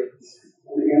over here.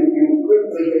 And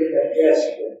quickly get that desk.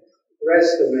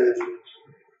 Rest a minute.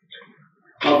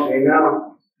 Okay,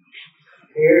 now,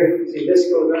 here, see, this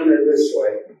goes under this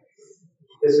way.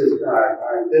 This is dark.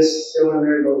 This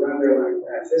cylinder goes under like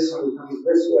that. This one comes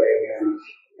this way again.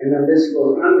 And then this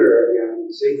goes under again,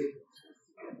 see?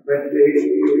 But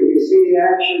you see the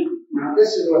action? Now,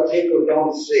 this is what people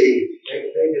don't see.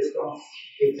 They just don't.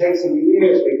 It takes them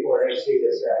years before they see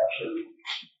this action.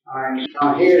 All right,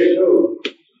 now here too.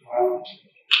 Well,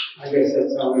 I guess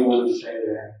that's all we want to say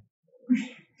there.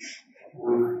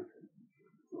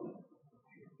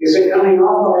 Is it coming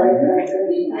off all right back there?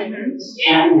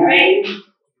 Yeah, great.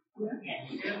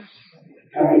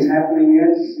 Nothing's happening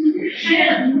yet?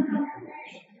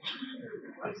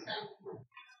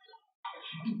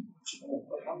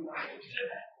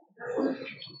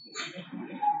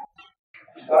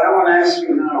 But I want to ask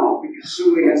you now, because soon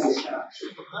we have to stop.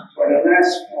 For the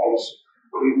last pulse,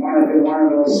 we want to do one of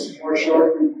those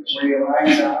foreshortened where you lie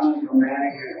down, you're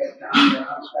manning your head down, your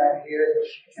arms back here,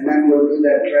 and then we'll do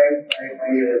that drape by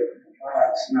your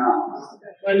buttocks now.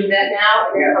 Want to do that now?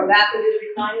 And then come back and do the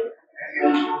reclining?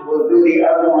 And we'll do the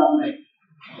other one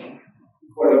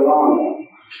for the long one.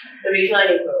 The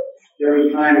reclining pose. The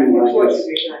reclining one. What's the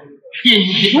reclining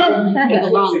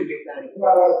pose? What's the reclining pose?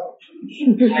 Well,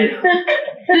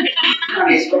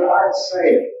 honey, for God's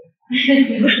sake.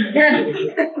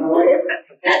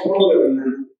 Hold it a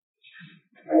minute.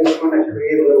 I just want to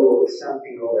create a little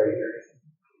something over here.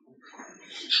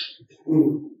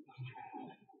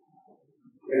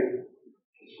 Yeah.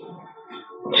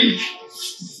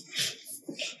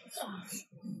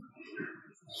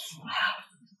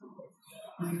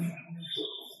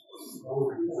 Oh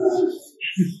my God.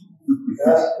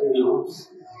 That's, you know.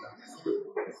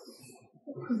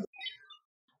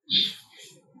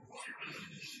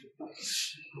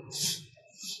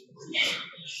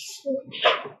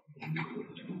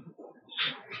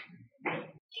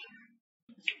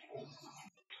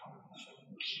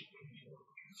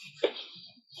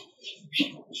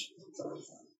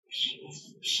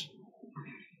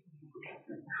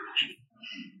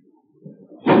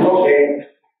 Okay.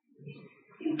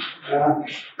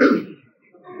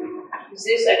 Is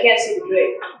this? I can't see the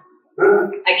drape. Huh?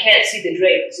 I can't see the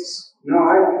drape. Is this? No,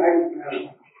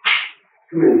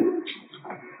 come in.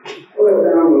 Pull it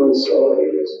down really slowly.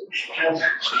 That's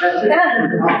it.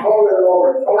 Now fold it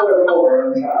over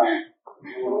on top.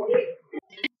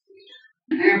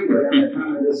 Hamper on the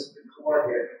front of this cord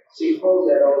here. See, fold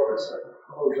that over so it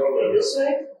folds over. This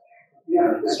way? Yeah,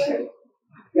 This that's way? it.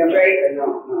 Yeah, right. No.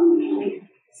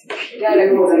 You gotta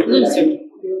loosen.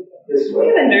 This We way.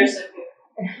 have a nurse up here.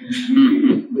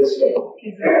 This way.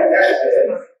 Yeah, that's it.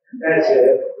 That's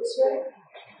it. This way?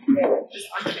 Yeah.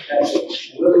 That's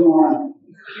it. A little more.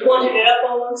 You wanted it up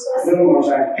on one A side? little more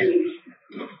back.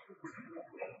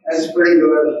 That's pretty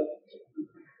good.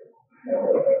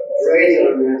 Raise it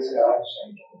on that side.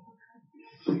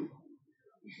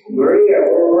 Maria,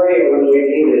 where were you when we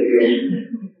needed you?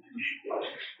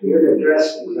 You're the dress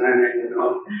designer, you know.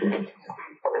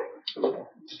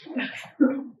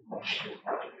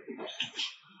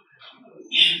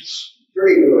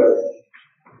 Pretty good.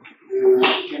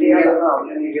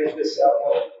 Can you get this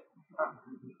elbow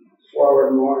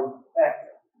forward more? Back.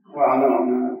 Well, no,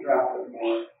 drop it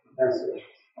more. That's it.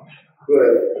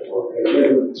 Good. Okay,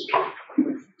 good.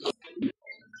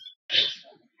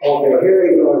 Okay, here we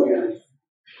go again.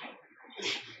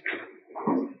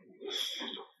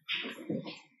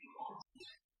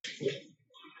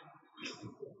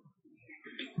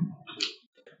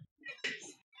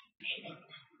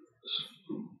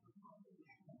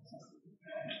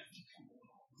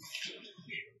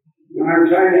 Now I'm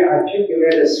trying to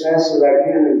articulate as fast as I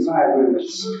can in 5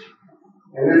 minutes.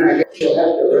 And then I guess you'll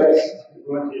have to rest as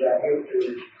much as I have to.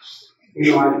 You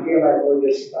know, I feel like we're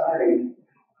just starting.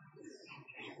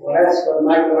 Well, that's what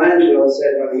Michelangelo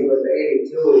said when he was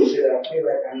 82. He said, I feel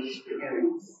like I'm just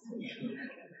beginning.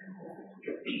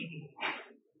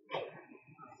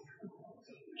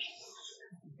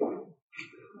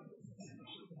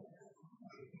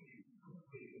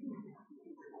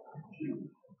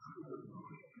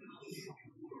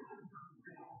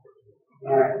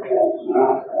 All right,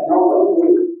 no,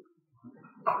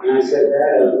 and I said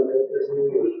that doesn't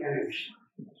mean we're finished.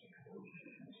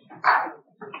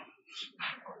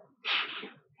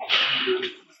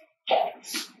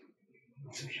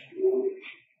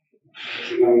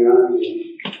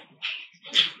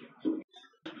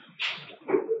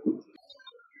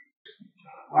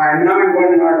 Alright, now I'm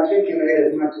going to articulate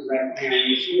as much as I can.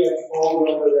 You see that fold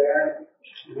over there?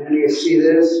 And then you see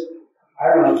this? I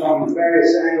don't know, from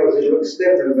various angles it looks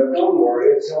different, but don't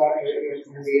worry, it's all,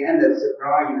 in the end it's the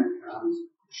drawing that counts.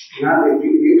 Not that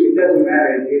it doesn't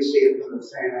matter if you see it from the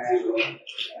same angle.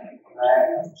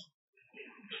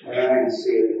 But I can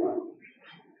see it from.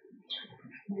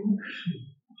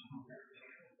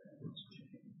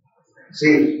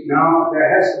 See, now there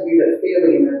has to be the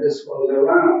feeling that this goes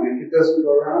around. If it doesn't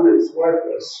go around, it's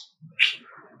worthless.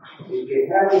 If you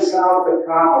haven't solved the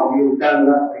problem, you've done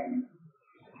nothing.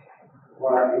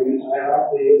 Or I like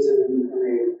to use it in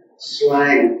a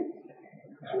slang.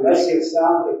 Unless you've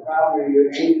solved the problem, you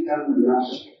ain't done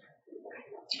nothing.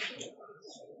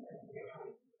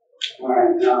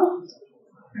 Alright, now.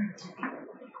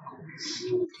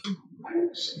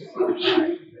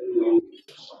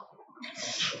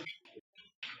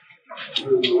 I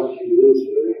don't know what you use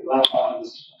for the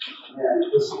buttons. Yeah,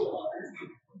 this one.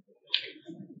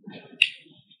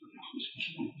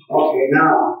 Okay,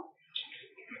 now.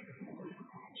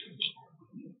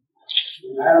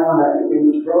 I don't want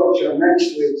to approach on next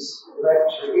week's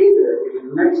lecture either, because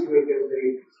next week is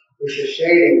the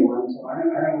shading one, so I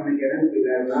don't want to get into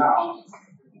that now.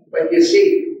 But you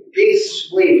see, these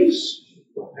sweeps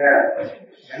there,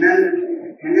 and then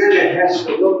it has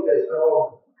to look as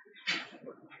though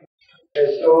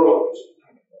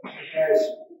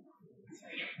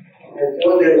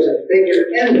there's a figure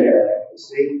in there. You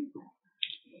see,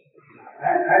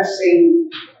 I've seen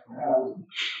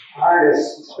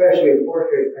artists, especially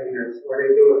portrait painters, where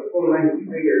they do a full-length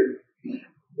figure,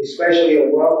 especially of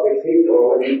wealthy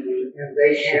people, and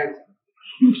they can't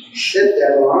sit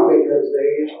that long because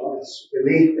it's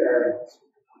beneath their.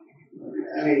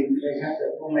 I mean, they have to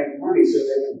make money so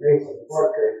they can pay for the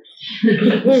portrait.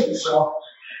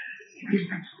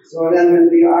 So then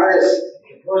the artist,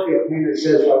 the portrait painter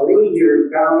says, well, leave your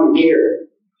gown here.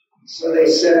 So they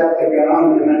set up the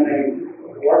gown and then they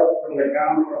work from the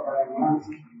gown for about a month.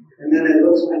 And then it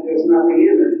looks like there's nothing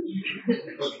in it.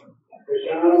 The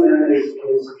gown then is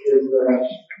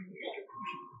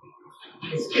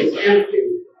empty.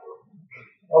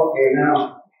 Okay, now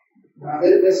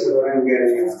this is what I'm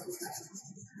getting at.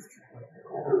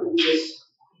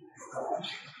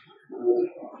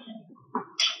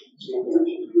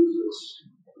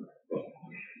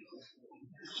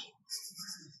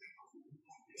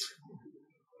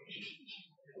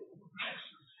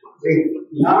 See,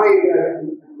 now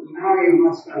you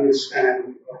must understand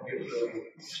what you're doing.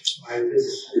 Like this,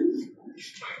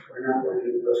 we're not going to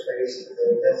do a face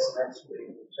today. That's next week.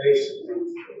 Face is next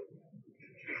week.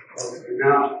 Okay,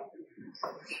 now,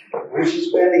 when she's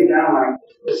bending down like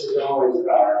this is always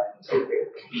dark. Okay.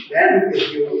 Then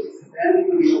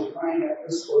you'll find that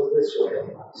this goes this way.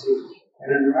 See, and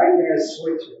then right there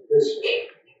switch it this way.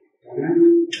 And then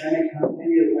it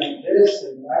continues like this,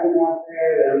 and right out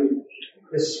there, then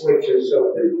this switches. So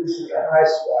this is a high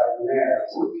spot in there.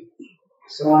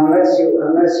 So unless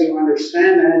you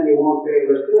understand that, you won't be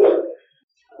able to do it.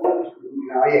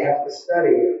 Now you have to study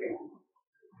it again.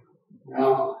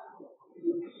 Now,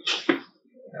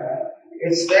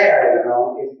 it's there,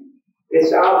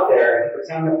 it's out there. It's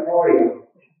on the podium.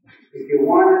 If you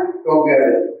want it, go get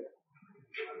it.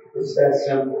 It's that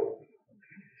simple.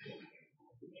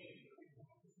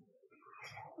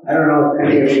 I don't know if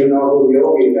any of you know who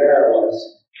Yogi Berra was.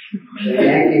 The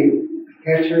Yankee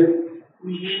catcher.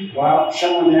 Well,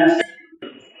 someone asked,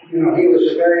 he was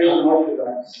a very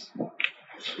unorthodox.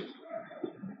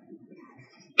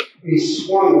 He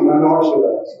swung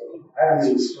unorthodoxly. I don't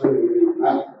mean swinging,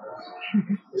 not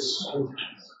just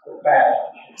the bat.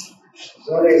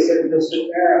 So they said, Mr.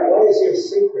 Berra, what is your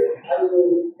secret? How do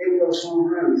you hit those home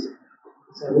runs?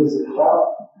 So he said, well,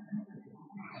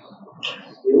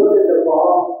 you look at the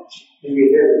ball and you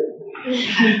hit it.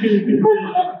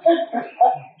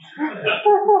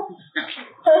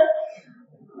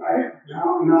 Right.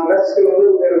 Now let's do a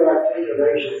little bit of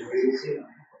articulation. You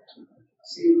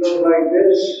see it goes like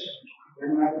this,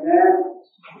 and like that,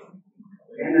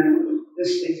 and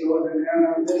down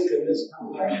on this, and this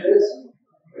comes like this,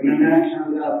 and then that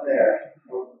comes out there.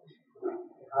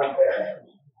 Out there.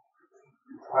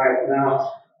 Alright,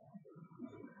 now,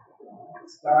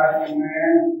 starting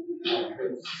there,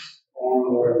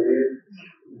 form over here,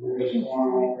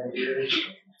 form over here,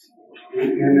 and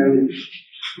then,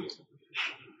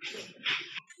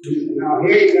 now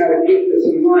here you gotta keep this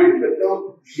in mind, but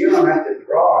you don't have to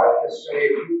draw it, just so you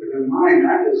keep it in mind.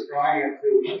 I'm just drawing it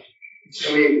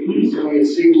so you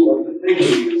see what the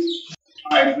thinking is.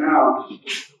 Alright, now,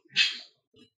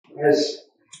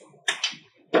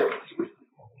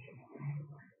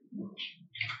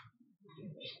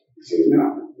 see,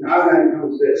 now then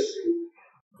comes this.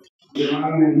 You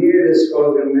run in here, this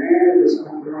goes in there, this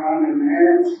comes around in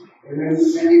there, and then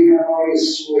you have all these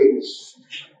sweeps.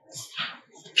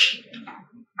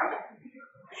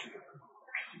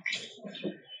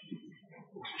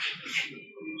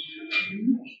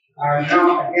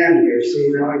 Now again here, see,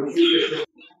 now I keep it.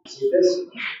 See this,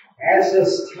 as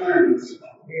this turns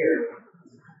here,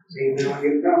 see, now you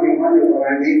probably wonder what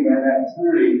I mean by that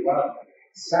turning. Well,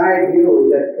 side view,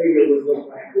 that figure would look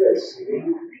like this, see?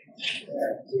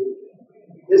 There, see?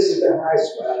 This is the high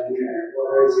spot in there. Well,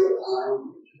 there's your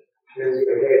arm, there's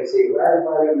your head. See, right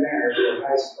about in there is your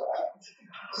high spot.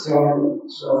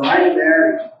 So right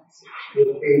there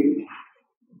would be,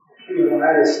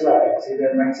 right a slide. See,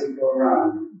 that makes it go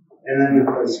around. And then it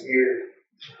goes here.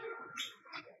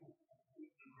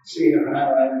 See, you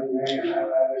highlight in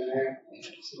there,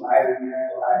 slide in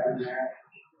there.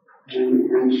 And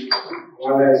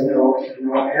well, there's no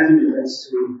end as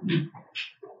to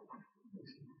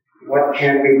what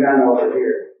can be done over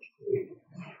here.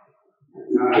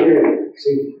 Now here,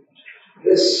 see,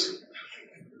 this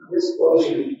goes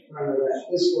in front of that.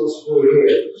 This goes through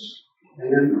here. And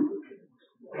then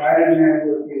right in there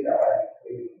would be dark.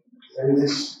 And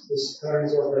this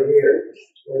turns over here.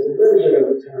 There's a little bit of a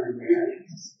turn there.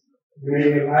 Maybe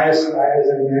the highest slide is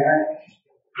in there.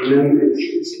 And then it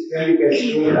gets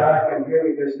really dark in here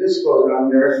because this goes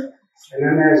under. And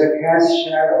then there's a cast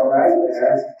shadow right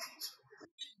there.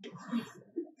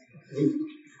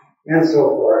 And so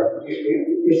forth.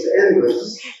 It's endless.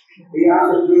 The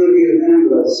opportunity is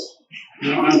endless.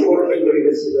 Now, unfortunately,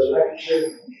 this is a lecture,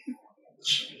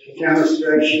 a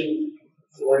demonstration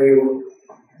where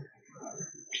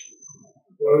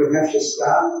we have to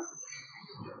stop.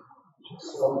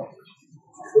 So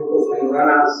people can run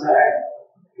outside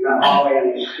in the hallway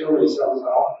and kill themselves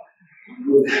off.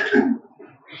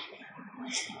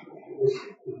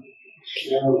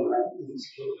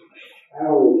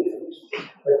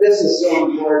 But this is so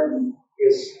important,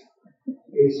 is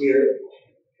your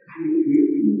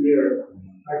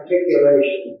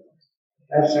articulation.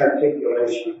 That's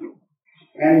articulation.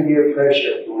 And your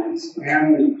pressure points.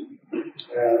 And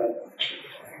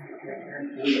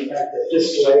the fact that this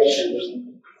leg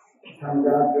comes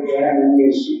out to there, and then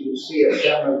you see a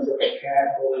semblance of a calf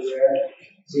over there.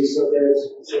 See, so that's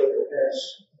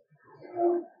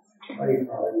what do you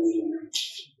call it?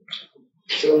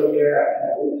 So that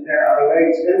there are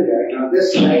legs in there. Now this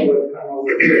leg would come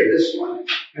over here, this one,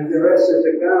 and the rest is a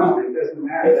gown. It doesn't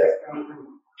matter. That comes from,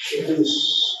 it can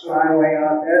fly way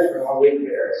out there for all we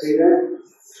care. See that?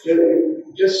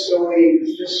 Just so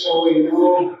we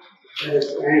know that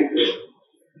it's anchored.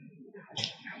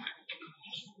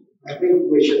 I think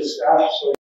we should stop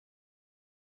so